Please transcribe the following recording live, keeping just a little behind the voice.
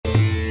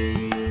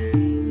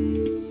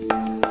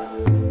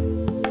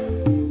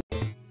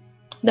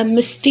the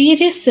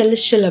mysterious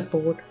celestial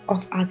abode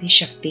of Adi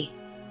Shakti.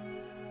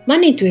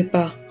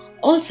 Manidvipa,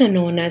 also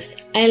known as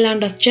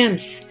Island of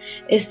Gems,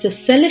 is the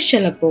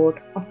celestial abode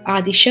of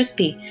Adi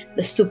Shakti,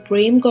 the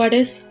supreme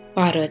goddess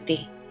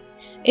Parvati.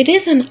 It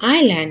is an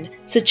island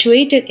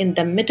situated in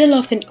the middle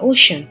of an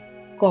ocean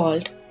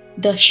called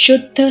the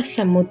Shuddha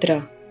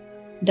Samudra,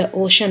 the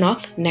ocean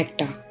of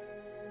nectar.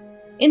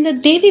 In the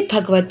Devi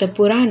Bhagavata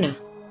Purana,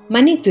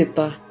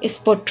 Manidvipa is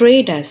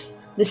portrayed as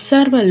the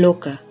Sarva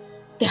Loka,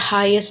 the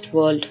highest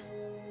world.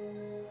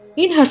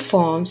 In her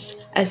forms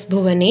as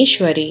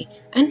Bhuvaneshwari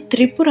and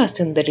Tripura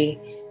Sundari,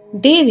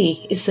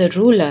 Devi is the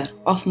ruler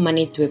of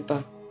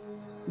Manidvipa.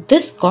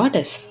 This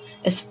goddess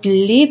is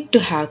believed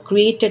to have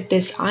created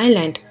this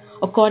island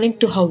according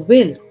to her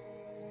will.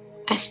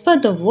 As per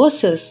the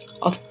verses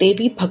of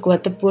Devi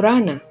Bhagavata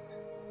Purana,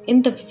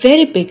 in the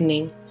very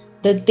beginning,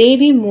 the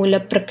Devi Mula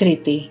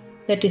Prakriti,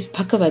 that is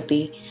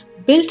Bhagavati,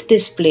 built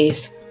this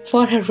place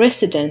for her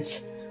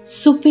residence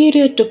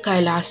superior to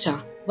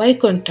Kailasa,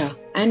 Vaikuntha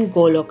and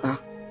Goloka.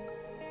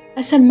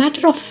 As a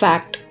matter of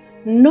fact,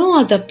 no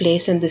other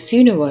place in this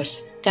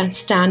universe can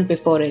stand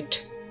before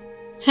it.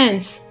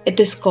 Hence, it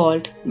is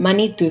called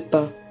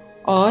Manidvipa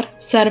or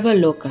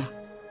Sarvaloka,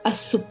 as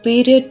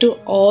superior to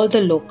all the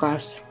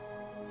lokas.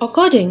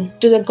 According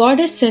to the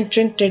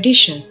goddess-centering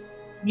tradition,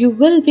 you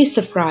will be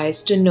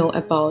surprised to know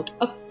about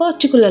a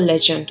particular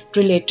legend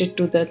related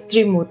to the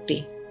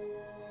Trimurti.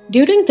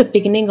 During the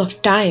beginning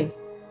of time,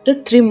 the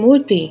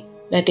Trimurti,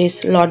 that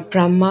is Lord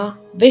Brahma,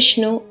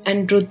 Vishnu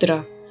and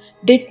Rudra,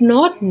 did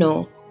not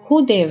know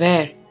who they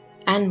were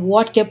and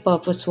what their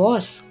purpose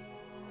was.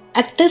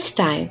 At this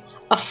time,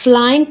 a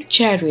flying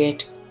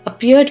chariot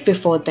appeared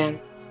before them,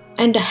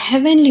 and a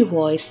heavenly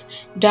voice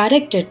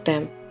directed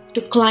them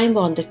to climb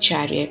on the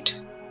chariot.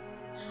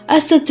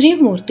 As the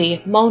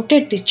Trimurti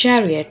mounted the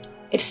chariot,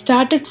 it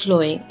started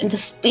flowing in the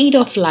speed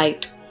of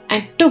light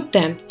and took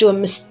them to a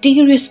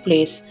mysterious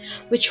place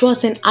which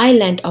was an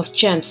island of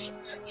gems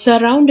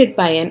surrounded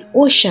by an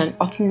ocean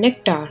of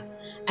nectar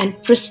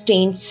and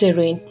pristine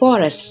serene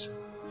forests.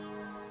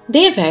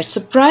 They were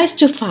surprised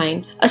to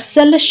find a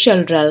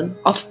celestial realm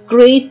of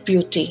great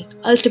beauty,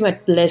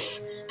 ultimate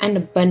bliss and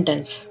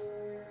abundance.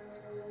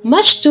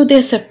 Much to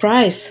their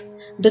surprise,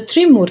 the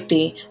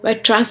Trimurti were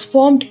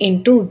transformed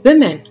into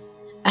women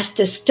as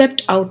they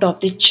stepped out of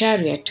the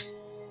chariot.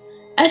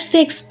 As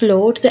they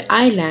explored the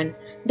island,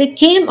 they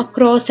came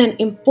across an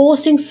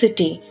imposing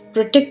city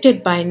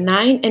protected by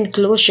 9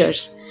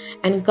 enclosures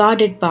and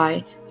guarded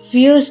by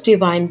fierce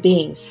divine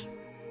beings.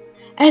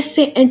 As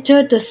they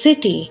entered the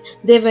city,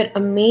 they were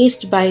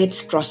amazed by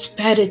its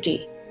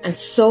prosperity and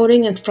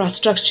soaring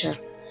infrastructure,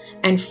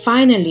 and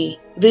finally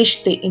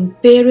reached the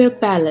imperial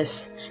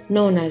palace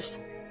known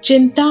as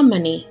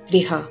Chintamani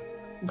Griha,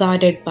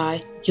 guarded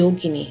by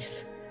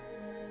yoginis.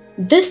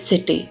 This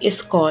city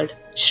is called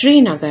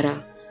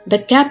Srinagara, the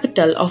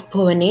capital of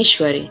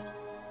Bhuvaneshwari,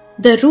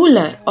 the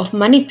ruler of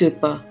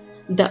Manidvipa,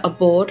 the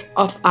abode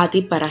of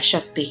Adi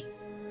Parashakti.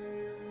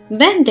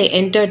 When they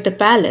entered the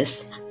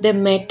palace, they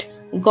met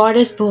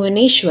Goddess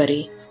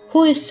Bhuvaneshwari,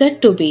 who is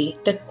said to be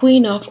the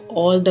queen of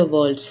all the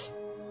worlds.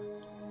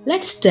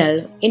 Let's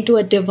delve into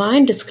a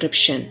divine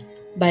description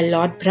by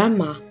Lord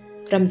Brahma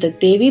from the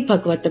Devi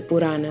Bhagavata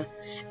Purana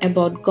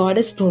about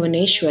Goddess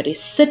Bhuvaneshwari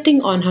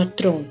sitting on her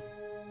throne.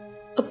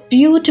 A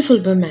beautiful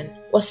woman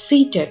was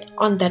seated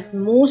on that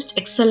most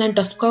excellent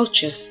of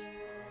couches,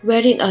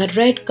 wearing a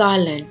red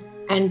garland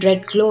and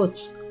red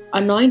clothes,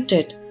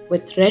 anointed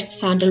with red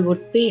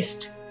sandalwood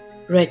paste,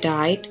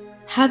 red-eyed,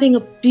 having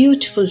a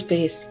beautiful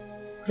face,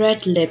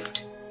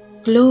 red-lipped,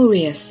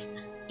 glorious,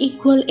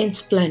 equal in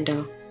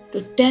splendor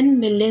to 10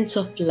 millions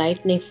of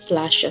lightning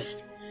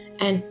flashes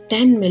and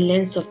 10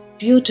 millions of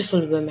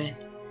beautiful women.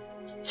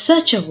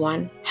 Such a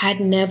one had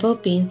never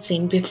been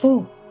seen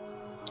before.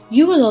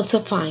 You will also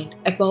find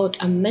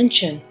about a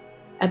mention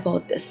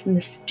about this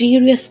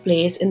mysterious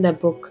place in the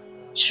book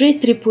Sri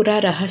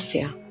Tripura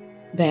Rahasya,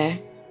 where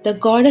the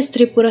goddess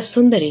Tripura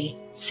Sundari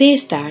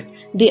says that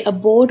the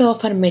abode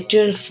of her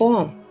material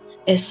form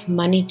is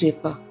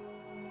Manidvipa.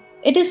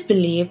 It is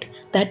believed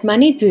that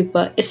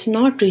Manidvipa is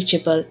not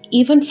reachable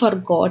even for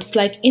gods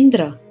like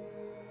Indra.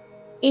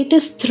 It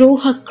is through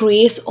her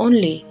grace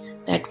only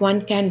that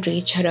one can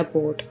reach her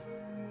abode.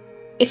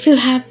 If you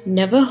have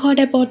never heard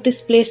about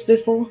this place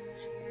before,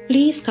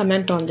 please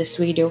comment on this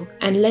video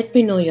and let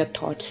me know your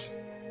thoughts.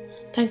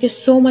 Thank you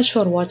so much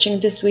for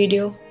watching this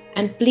video,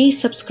 and please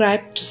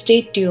subscribe to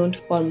stay tuned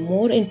for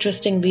more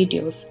interesting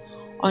videos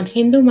on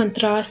Hindu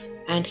mantras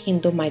and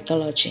Hindu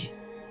mythology.